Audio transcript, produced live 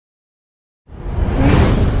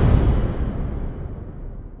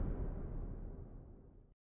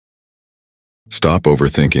Stop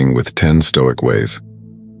overthinking with 10 Stoic ways.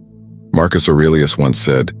 Marcus Aurelius once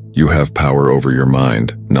said, "You have power over your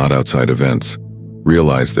mind, not outside events.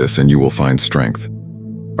 Realize this and you will find strength."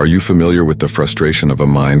 Are you familiar with the frustration of a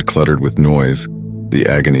mind cluttered with noise, the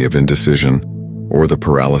agony of indecision, or the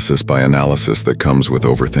paralysis by analysis that comes with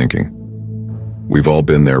overthinking? We've all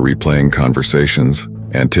been there, replaying conversations,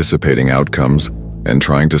 anticipating outcomes, and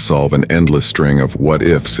trying to solve an endless string of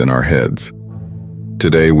what-ifs in our heads.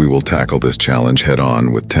 Today we will tackle this challenge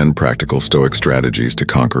head-on with 10 practical Stoic strategies to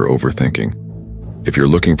conquer overthinking. If you're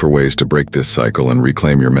looking for ways to break this cycle and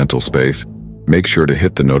reclaim your mental space, make sure to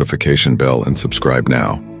hit the notification bell and subscribe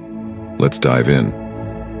now. Let's dive in.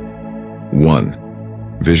 1.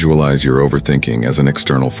 Visualize your overthinking as an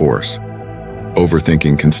external force.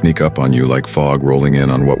 Overthinking can sneak up on you like fog rolling in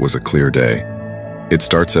on what was a clear day. It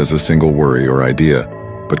starts as a single worry or idea,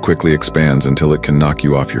 but quickly expands until it can knock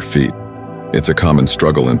you off your feet. It's a common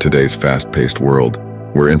struggle in today's fast-paced world,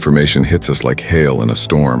 where information hits us like hail in a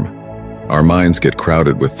storm. Our minds get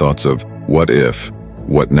crowded with thoughts of what if,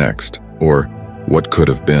 what next, or what could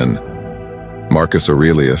have been. Marcus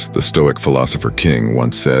Aurelius, the Stoic philosopher king,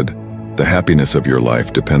 once said, "The happiness of your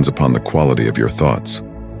life depends upon the quality of your thoughts."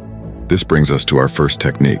 This brings us to our first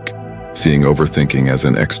technique, seeing overthinking as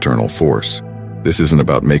an external force. This isn't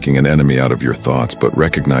about making an enemy out of your thoughts, but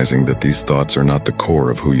recognizing that these thoughts are not the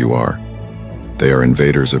core of who you are. They are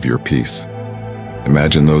invaders of your peace.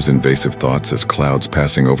 Imagine those invasive thoughts as clouds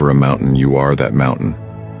passing over a mountain. You are that mountain,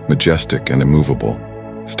 majestic and immovable,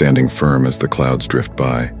 standing firm as the clouds drift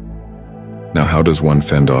by. Now, how does one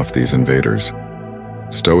fend off these invaders?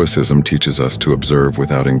 Stoicism teaches us to observe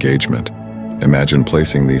without engagement. Imagine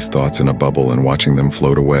placing these thoughts in a bubble and watching them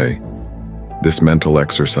float away. This mental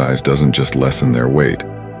exercise doesn't just lessen their weight,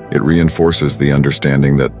 it reinforces the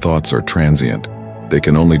understanding that thoughts are transient. They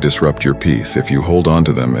can only disrupt your peace if you hold on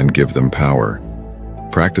to them and give them power.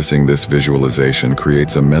 Practicing this visualization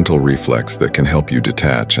creates a mental reflex that can help you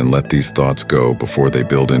detach and let these thoughts go before they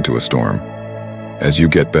build into a storm. As you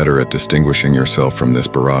get better at distinguishing yourself from this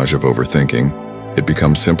barrage of overthinking, it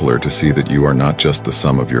becomes simpler to see that you are not just the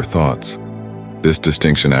sum of your thoughts. This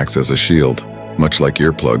distinction acts as a shield, much like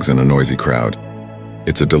earplugs in a noisy crowd.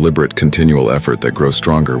 It's a deliberate, continual effort that grows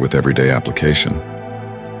stronger with everyday application.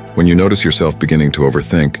 When you notice yourself beginning to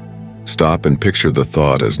overthink, stop and picture the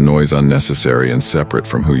thought as noise, unnecessary and separate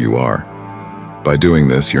from who you are. By doing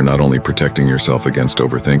this, you're not only protecting yourself against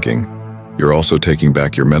overthinking, you're also taking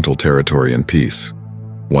back your mental territory and peace,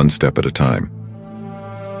 one step at a time.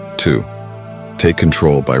 2. Take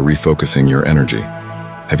control by refocusing your energy.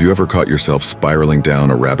 Have you ever caught yourself spiraling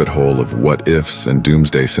down a rabbit hole of what-ifs and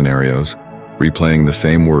doomsday scenarios, replaying the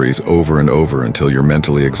same worries over and over until you're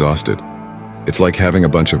mentally exhausted? It's like having a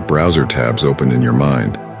bunch of browser tabs open in your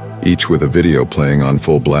mind, each with a video playing on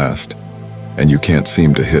full blast, and you can't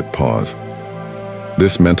seem to hit pause.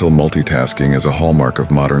 This mental multitasking is a hallmark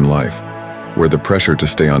of modern life, where the pressure to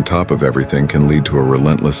stay on top of everything can lead to a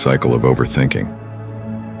relentless cycle of overthinking.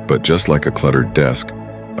 But just like a cluttered desk,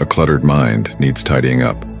 a cluttered mind needs tidying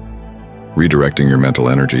up. Redirecting your mental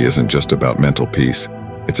energy isn't just about mental peace,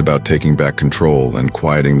 it's about taking back control and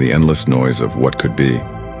quieting the endless noise of what could be.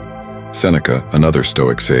 Seneca, another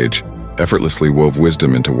Stoic sage, effortlessly wove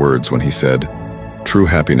wisdom into words when he said, "True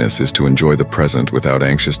happiness is to enjoy the present without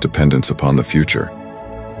anxious dependence upon the future."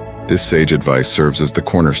 This sage advice serves as the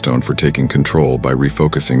cornerstone for taking control by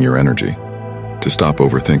refocusing your energy. To stop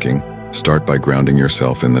overthinking, start by grounding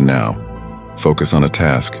yourself in the now. Focus on a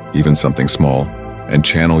task, even something small, and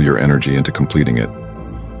channel your energy into completing it.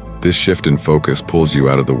 This shift in focus pulls you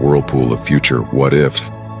out of the whirlpool of future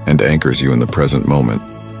what-ifs and anchors you in the present moment.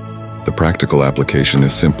 The practical application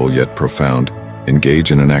is simple yet profound.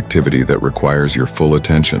 Engage in an activity that requires your full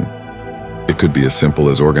attention. It could be as simple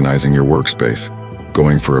as organizing your workspace,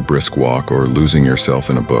 going for a brisk walk, or losing yourself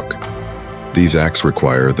in a book. These acts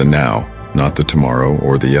require the now, not the tomorrow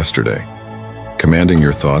or the yesterday. Commanding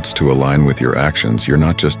your thoughts to align with your actions, you're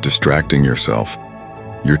not just distracting yourself,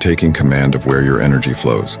 you're taking command of where your energy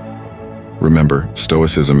flows. Remember,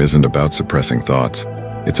 Stoicism isn't about suppressing thoughts,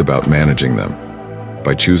 it's about managing them.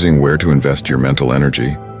 By choosing where to invest your mental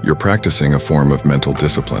energy, you're practicing a form of mental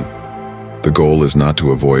discipline. The goal is not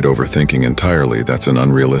to avoid overthinking entirely, that's an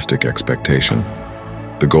unrealistic expectation.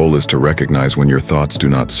 The goal is to recognize when your thoughts do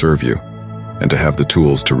not serve you, and to have the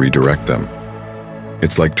tools to redirect them.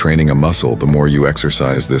 It's like training a muscle. The more you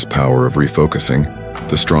exercise this power of refocusing,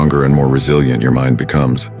 the stronger and more resilient your mind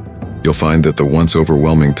becomes. You'll find that the once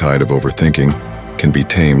overwhelming tide of overthinking can be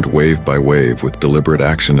tamed wave by wave with deliberate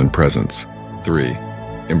action and presence. 3.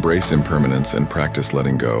 Embrace impermanence and practice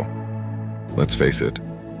letting go. Let's face it,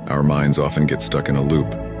 our minds often get stuck in a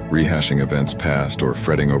loop, rehashing events past, or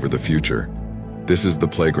fretting over the future. This is the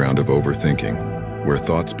playground of overthinking, where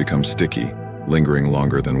thoughts become sticky, lingering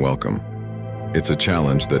longer than welcome. It's a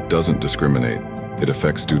challenge that doesn't discriminate. It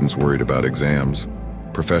affects students worried about exams,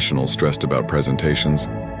 professionals stressed about presentations,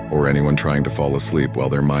 or anyone trying to fall asleep while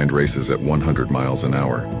their mind races at 100 miles an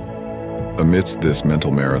hour. Amidst this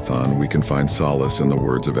mental marathon, we can find solace in the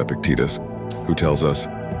words of Epictetus, who tells us,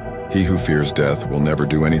 "He who fears death will never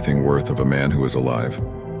do anything worth of a man who is alive."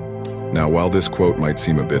 Now, while this quote might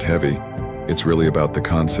seem a bit heavy, it's really about the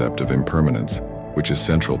concept of impermanence, which is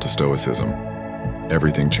central to Stoicism.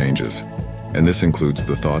 Everything changes, and this includes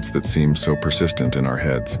the thoughts that seem so persistent in our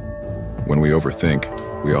heads. When we overthink,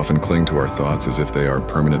 we often cling to our thoughts as if they are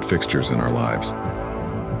permanent fixtures in our lives.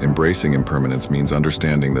 Embracing impermanence means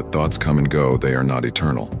understanding that thoughts come and go, they are not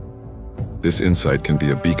eternal. This insight can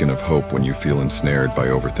be a beacon of hope when you feel ensnared by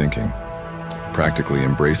overthinking. Practically,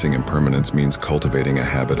 embracing impermanence means cultivating a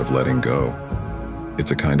habit of letting go.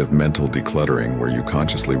 It's a kind of mental decluttering where you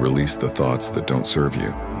consciously release the thoughts that don't serve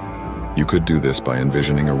you. You could do this by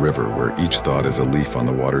envisioning a river where each thought is a leaf on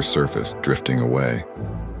the water's surface, drifting away.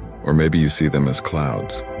 Or maybe you see them as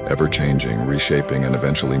clouds, ever-changing, reshaping, and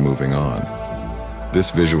eventually moving on.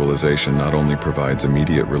 This visualization not only provides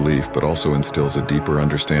immediate relief, but also instills a deeper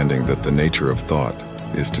understanding that the nature of thought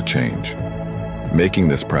is to change. Making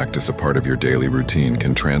this practice a part of your daily routine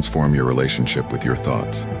can transform your relationship with your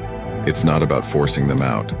thoughts. It's not about forcing them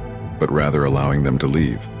out, but rather allowing them to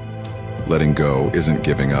leave. Letting go isn't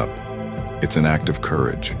giving up. It's an act of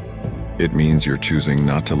courage. It means you're choosing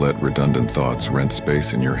not to let redundant thoughts rent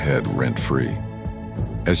space in your head rent-free.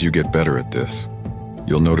 As you get better at this,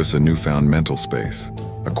 you'll notice a newfound mental space,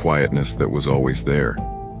 a quietness that was always there,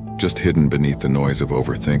 just hidden beneath the noise of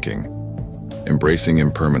overthinking. Embracing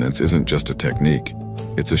impermanence isn't just a technique,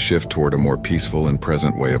 it's a shift toward a more peaceful and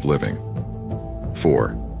present way of living.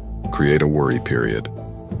 4. Create a worry period.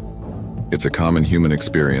 It's a common human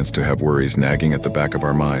experience to have worries nagging at the back of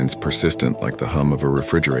our minds, persistent like the hum of a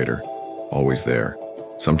refrigerator, always there,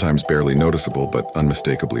 sometimes barely noticeable but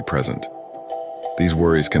unmistakably present. These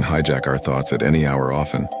worries can hijack our thoughts at any hour,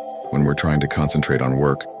 often when we're trying to concentrate on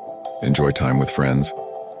work, enjoy time with friends,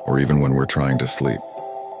 or even when we're trying to sleep.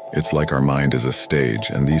 It's like our mind is a stage,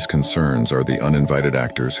 and these concerns are the uninvited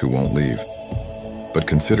actors who won't leave. But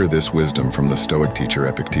consider this wisdom from the Stoic teacher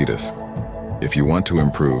Epictetus. If you want to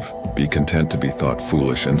improve, be content to be thought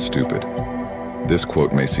foolish and stupid. This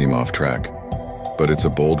quote may seem off track, but it's a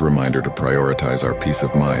bold reminder to prioritize our peace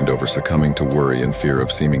of mind over succumbing to worry and fear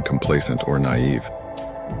of seeming complacent or naive.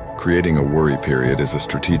 Creating a worry period is a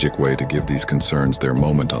strategic way to give these concerns their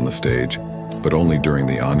moment on the stage, but only during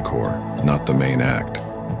the encore, not the main act.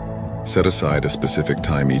 Set aside a specific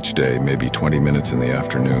time each day, maybe 20 minutes in the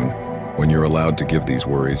afternoon, when you're allowed to give these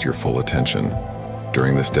worries your full attention.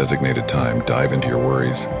 During this designated time, dive into your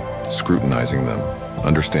worries, scrutinizing them,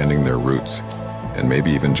 understanding their roots, and maybe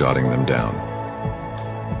even jotting them down.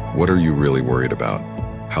 What are you really worried about?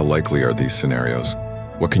 How likely are these scenarios?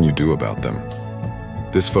 What can you do about them?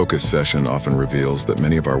 This focus session often reveals that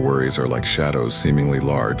many of our worries are like shadows, seemingly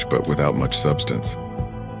large but without much substance.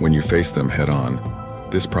 When you face them head-on,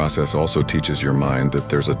 this process also teaches your mind that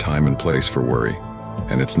there's a time and place for worry,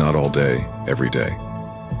 and it's not all day, every day.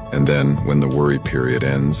 And then, when the worry period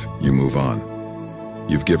ends, you move on.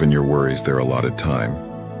 You've given your worries their allotted time,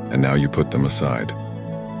 and now you put them aside.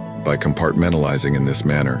 By compartmentalizing in this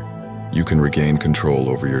manner, you can regain control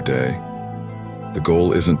over your day. The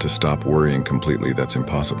goal isn't to stop worrying completely, that's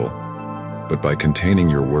impossible. But by containing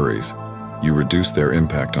your worries, you reduce their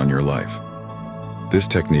impact on your life. This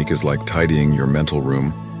technique is like tidying your mental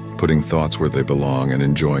room, putting thoughts where they belong, and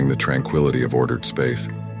enjoying the tranquility of ordered space.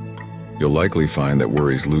 You'll likely find that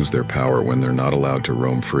worries lose their power when they're not allowed to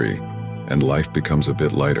roam free, and life becomes a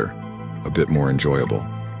bit lighter, a bit more enjoyable.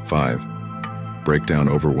 5. Break down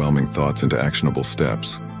overwhelming thoughts into actionable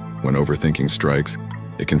steps. When overthinking strikes,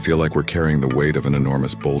 it can feel like we're carrying the weight of an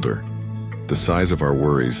enormous boulder. The size of our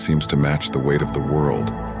worries seems to match the weight of the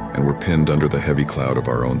world, and we're pinned under the heavy cloud of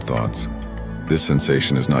our own thoughts. This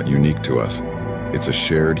sensation is not unique to us. It's a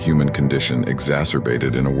shared human condition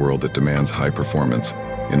exacerbated in a world that demands high performance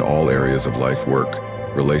in all areas of life: work,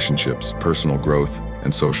 relationships, personal growth,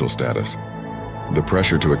 and social status. The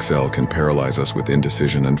pressure to excel can paralyze us with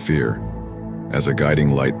indecision and fear. As a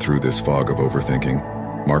guiding light through this fog of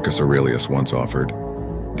overthinking, Marcus Aurelius once offered,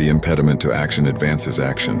 "The impediment to action advances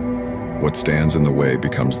action. What stands in the way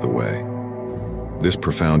becomes the way." This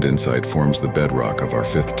profound insight forms the bedrock of our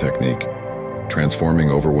 5th technique, transforming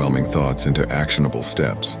overwhelming thoughts into actionable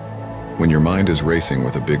steps. When your mind is racing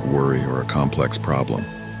with a big worry or a complex problem,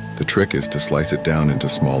 the trick is to slice it down into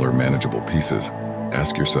smaller, manageable pieces.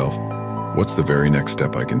 Ask yourself, what's the very next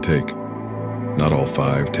step I can take? Not all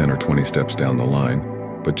 5, 10, or 20 steps down the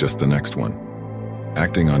line, but just the next one.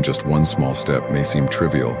 Acting on just one small step may seem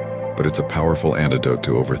trivial, but it's a powerful antidote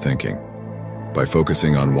to overthinking. By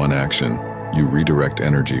focusing on one action, you redirect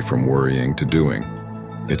energy from worrying to doing.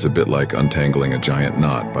 It's a bit like untangling a giant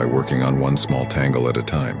knot by working on one small tangle at a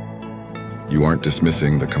time. You aren't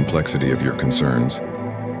dismissing the complexity of your concerns.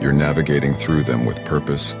 You're navigating through them with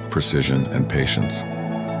purpose, precision, and patience.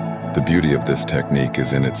 The beauty of this technique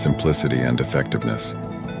is in its simplicity and effectiveness.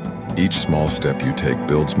 Each small step you take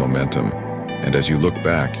builds momentum, and as you look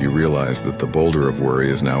back, you realize that the boulder of worry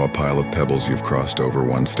is now a pile of pebbles you've crossed over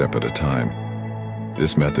one step at a time.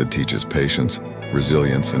 This method teaches patience,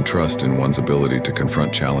 resilience, and trust in one's ability to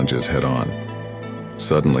confront challenges head-on.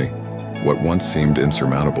 Suddenly, what once seemed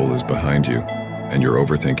insurmountable is behind you, and your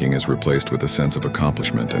overthinking is replaced with a sense of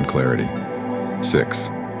accomplishment and clarity. 6.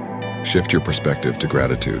 Shift your perspective to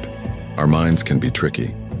gratitude. Our minds can be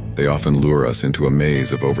tricky. They often lure us into a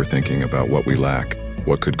maze of overthinking about what we lack,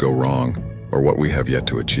 what could go wrong, or what we have yet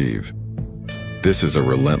to achieve. This is a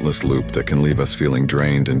relentless loop that can leave us feeling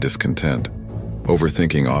drained and discontent.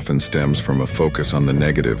 Overthinking often stems from a focus on the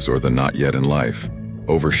negatives or the not yet in life,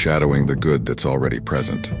 overshadowing the good that's already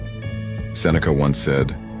present. Seneca once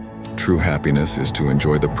said, "True happiness is to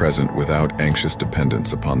enjoy the present without anxious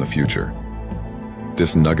dependence upon the future."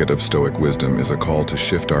 This nugget of Stoic wisdom is a call to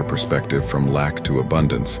shift our perspective from lack to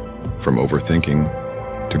abundance, from overthinking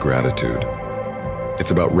to gratitude.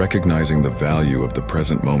 It's about recognizing the value of the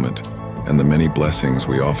present moment and the many blessings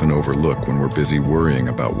we often overlook when we're busy worrying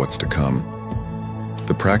about what's to come.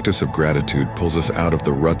 The practice of gratitude pulls us out of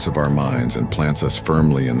the ruts of our minds and plants us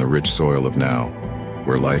firmly in the rich soil of now,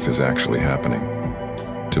 where life is actually happening.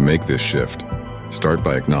 To make this shift, start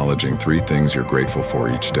by acknowledging 3 things you're grateful for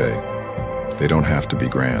each day. They don't have to be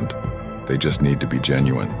grand. They just need to be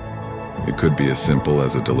genuine. It could be as simple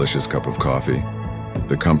as a delicious cup of coffee,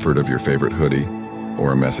 the comfort of your favorite hoodie,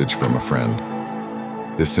 or a message from a friend.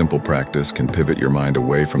 This simple practice can pivot your mind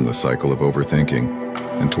away from the cycle of overthinking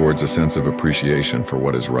and towards a sense of appreciation for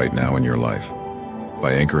what is right now in your life.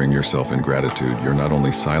 By anchoring yourself in gratitude, you're not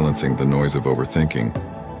only silencing the noise of overthinking,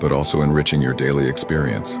 but also enriching your daily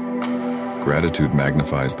experience. Gratitude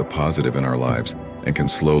magnifies the positive in our lives and can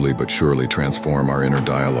slowly but surely transform our inner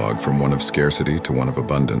dialogue from one of scarcity to one of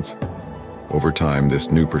abundance. Over time,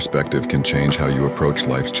 this new perspective can change how you approach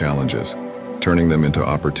life's challenges, turning them into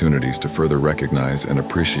opportunities to further recognize and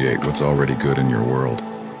appreciate what's already good in your world.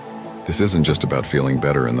 This isn't just about feeling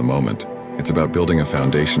better in the moment. It's about building a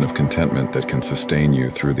foundation of contentment that can sustain you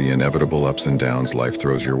through the inevitable ups and downs life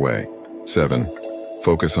throws your way. 7.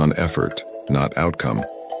 Focus on effort, not outcome.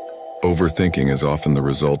 Overthinking is often the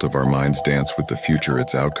result of our mind's dance with the future,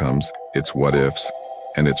 its outcomes, its what-ifs,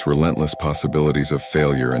 and its relentless possibilities of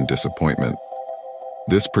failure and disappointment.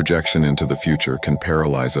 This projection into the future can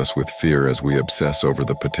paralyze us with fear as we obsess over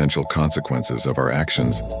the potential consequences of our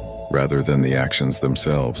actions, rather than the actions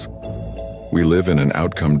themselves. We live in an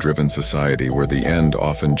outcome-driven society where the end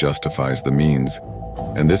often justifies the means,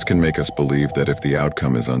 and this can make us believe that if the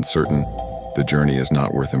outcome is uncertain, the journey is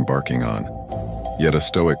not worth embarking on. Yet a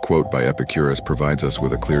Stoic quote by Epicurus provides us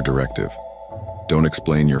with a clear directive. Don't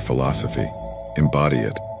explain your philosophy, embody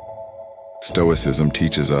it. Stoicism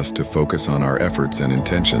teaches us to focus on our efforts and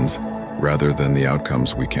intentions rather than the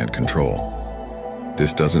outcomes we can't control.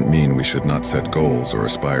 This doesn't mean we should not set goals or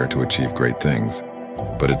aspire to achieve great things,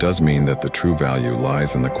 but it does mean that the true value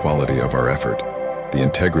lies in the quality of our effort, the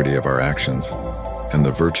integrity of our actions, and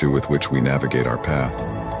the virtue with which we navigate our path.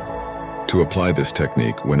 To apply this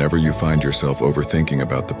technique, whenever you find yourself overthinking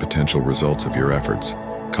about the potential results of your efforts,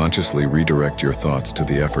 consciously redirect your thoughts to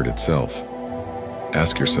the effort itself.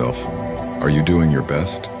 Ask yourself, are you doing your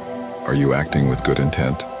best? Are you acting with good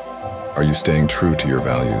intent? Are you staying true to your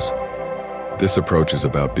values? This approach is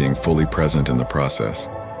about being fully present in the process,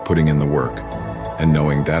 putting in the work, and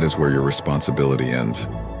knowing that is where your responsibility ends.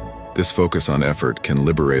 This focus on effort can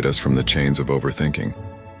liberate us from the chains of overthinking.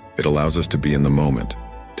 It allows us to be in the moment,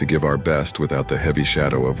 to give our best without the heavy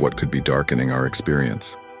shadow of what could be darkening our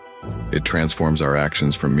experience. It transforms our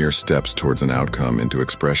actions from mere steps towards an outcome into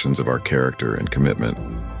expressions of our character and commitment.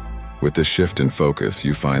 With this shift in focus,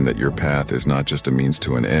 you find that your path is not just a means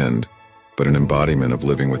to an end, but an embodiment of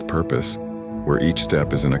living with purpose, where each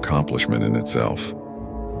step is an accomplishment in itself.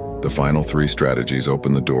 The final 3 strategies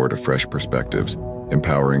open the door to fresh perspectives,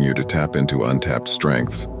 empowering you to tap into untapped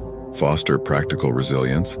strengths, foster practical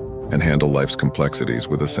resilience, and handle life's complexities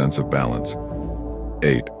with a sense of balance.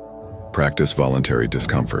 8. Practice voluntary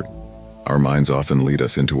discomfort. Our minds often lead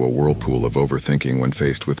us into a whirlpool of overthinking when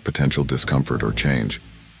faced with potential discomfort or change.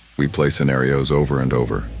 We play scenarios over and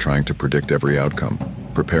over, trying to predict every outcome,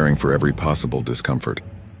 preparing for every possible discomfort.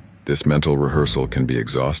 This mental rehearsal can be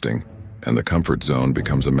exhausting, and the comfort zone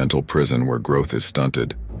becomes a mental prison where growth is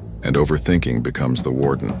stunted, and overthinking becomes the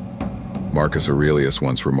warden. Marcus Aurelius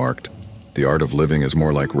once remarked, "The art of living is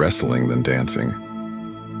more like wrestling than dancing."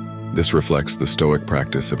 This reflects the Stoic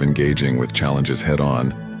practice of engaging with challenges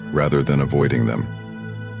head-on rather than avoiding them.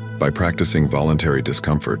 By practicing voluntary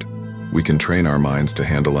discomfort, we can train our minds to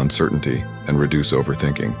handle uncertainty and reduce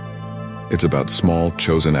overthinking. It's about small,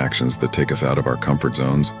 chosen actions that take us out of our comfort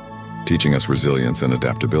zones, teaching us resilience and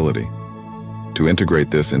adaptability. To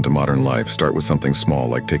integrate this into modern life, start with something small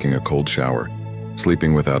like taking a cold shower,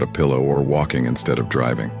 sleeping without a pillow, or walking instead of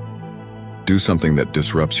driving. Do something that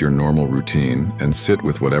disrupts your normal routine and sit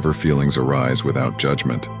with whatever feelings arise without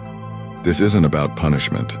judgment. This isn't about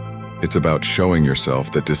punishment. It's about showing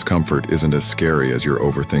yourself that discomfort isn't as scary as your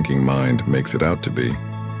overthinking mind makes it out to be.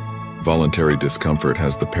 Voluntary discomfort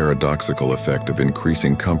has the paradoxical effect of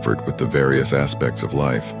increasing comfort with the various aspects of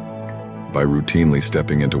life. By routinely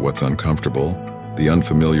stepping into what's uncomfortable, the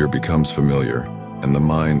unfamiliar becomes familiar, and the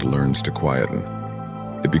mind learns to quieten.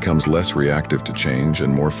 It becomes less reactive to change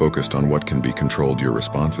and more focused on what can be controlled your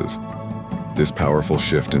responses. This powerful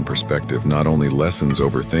shift in perspective not only lessens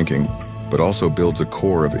overthinking, but also builds a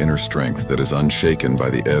core of inner strength that is unshaken by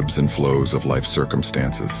the ebbs and flows of life's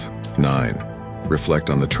circumstances. 9. Reflect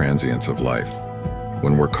on the transience of life.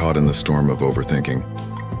 When we're caught in the storm of overthinking,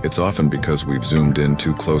 it's often because we've zoomed in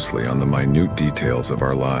too closely on the minute details of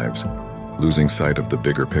our lives, losing sight of the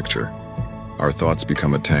bigger picture. Our thoughts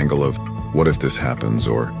become a tangle of, "What if this happens?"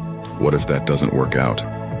 or "What if that doesn't work out?"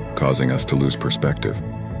 causing us to lose perspective.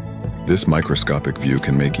 This microscopic view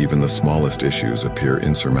can make even the smallest issues appear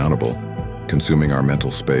insurmountable, consuming our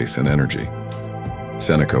mental space and energy.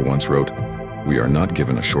 Seneca once wrote, "We are not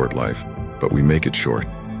given a short life, but we make it short,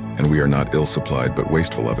 and we are not ill-supplied but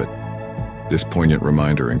wasteful of it." This poignant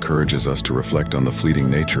reminder encourages us to reflect on the fleeting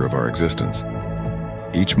nature of our existence.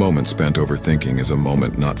 Each moment spent overthinking is a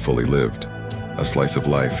moment not fully lived, a slice of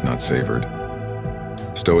life not savored.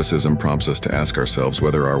 Stoicism prompts us to ask ourselves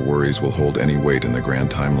whether our worries will hold any weight in the grand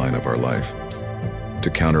timeline of our life. To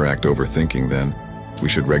counteract overthinking, then, we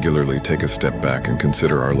should regularly take a step back and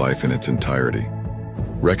consider our life in its entirety.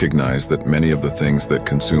 Recognize that many of the things that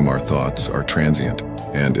consume our thoughts are transient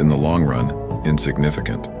and, in the long run,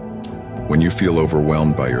 insignificant. When you feel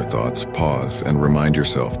overwhelmed by your thoughts, pause and remind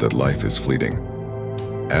yourself that life is fleeting.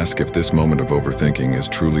 Ask if this moment of overthinking is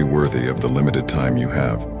truly worthy of the limited time you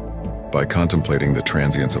have. By contemplating the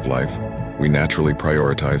transience of life, we naturally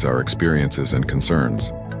prioritize our experiences and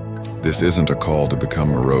concerns. This isn't a call to become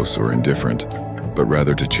morose or indifferent, but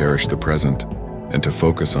rather to cherish the present and to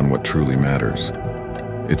focus on what truly matters.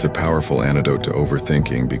 It's a powerful antidote to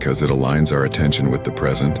overthinking because it aligns our attention with the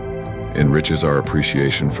present, enriches our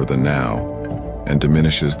appreciation for the now, and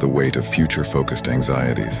diminishes the weight of future-focused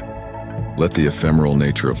anxieties. Let the ephemeral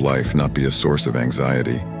nature of life not be a source of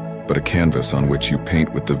anxiety, but a canvas on which you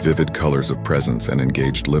paint with the vivid colors of presence and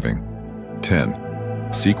engaged living. 10.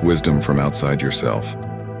 Seek wisdom from outside yourself.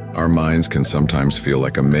 Our minds can sometimes feel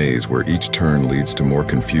like a maze where each turn leads to more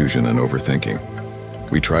confusion and overthinking.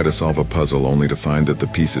 We try to solve a puzzle only to find that the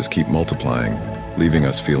pieces keep multiplying, leaving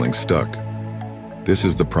us feeling stuck. This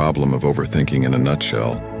is the problem of overthinking in a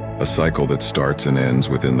nutshell, a cycle that starts and ends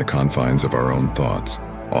within the confines of our own thoughts,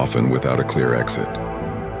 often without a clear exit.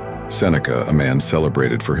 Seneca, a man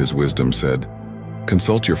celebrated for his wisdom, said,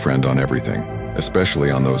 "Consult your friend on everything,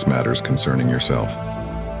 especially on those matters concerning yourself.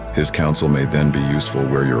 His counsel may then be useful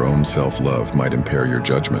where your own self-love might impair your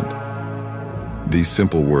judgment." These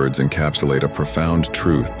simple words encapsulate a profound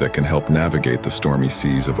truth that can help navigate the stormy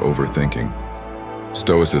seas of overthinking.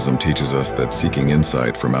 Stoicism teaches us that seeking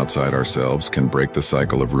insight from outside ourselves can break the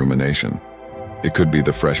cycle of rumination. It could be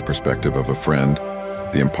the fresh perspective of a friend,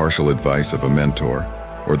 the impartial advice of a mentor,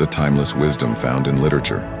 or the timeless wisdom found in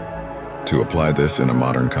literature. To apply this in a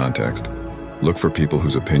modern context, look for people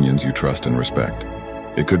whose opinions you trust and respect.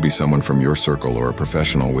 It could be someone from your circle or a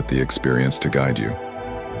professional with the experience to guide you.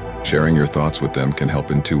 Sharing your thoughts with them can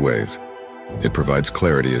help in two ways. It provides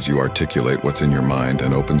clarity as you articulate what's in your mind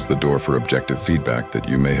and opens the door for objective feedback that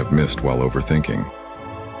you may have missed while overthinking.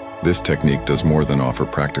 This technique does more than offer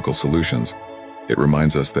practical solutions. It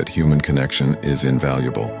reminds us that human connection is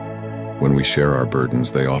invaluable. When we share our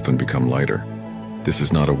burdens, they often become lighter. This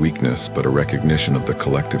is not a weakness, but a recognition of the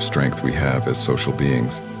collective strength we have as social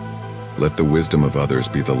beings. Let the wisdom of others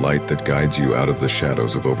be the light that guides you out of the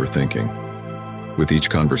shadows of overthinking. With each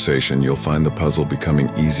conversation, you'll find the puzzle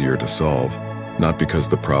becoming easier to solve, not because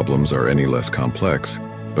the problems are any less complex,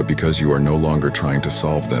 but because you are no longer trying to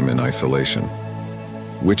solve them in isolation.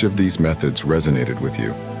 Which of these methods resonated with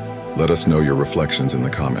you? Let us know your reflections in the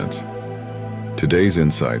comments. Today's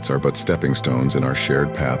insights are but stepping stones in our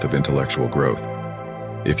shared path of intellectual growth.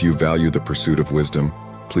 If you value the pursuit of wisdom,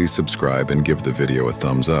 please subscribe and give the video a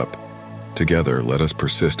thumbs up. Together, let us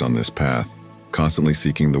persist on this path, constantly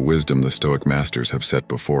seeking the wisdom the Stoic masters have set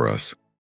before us.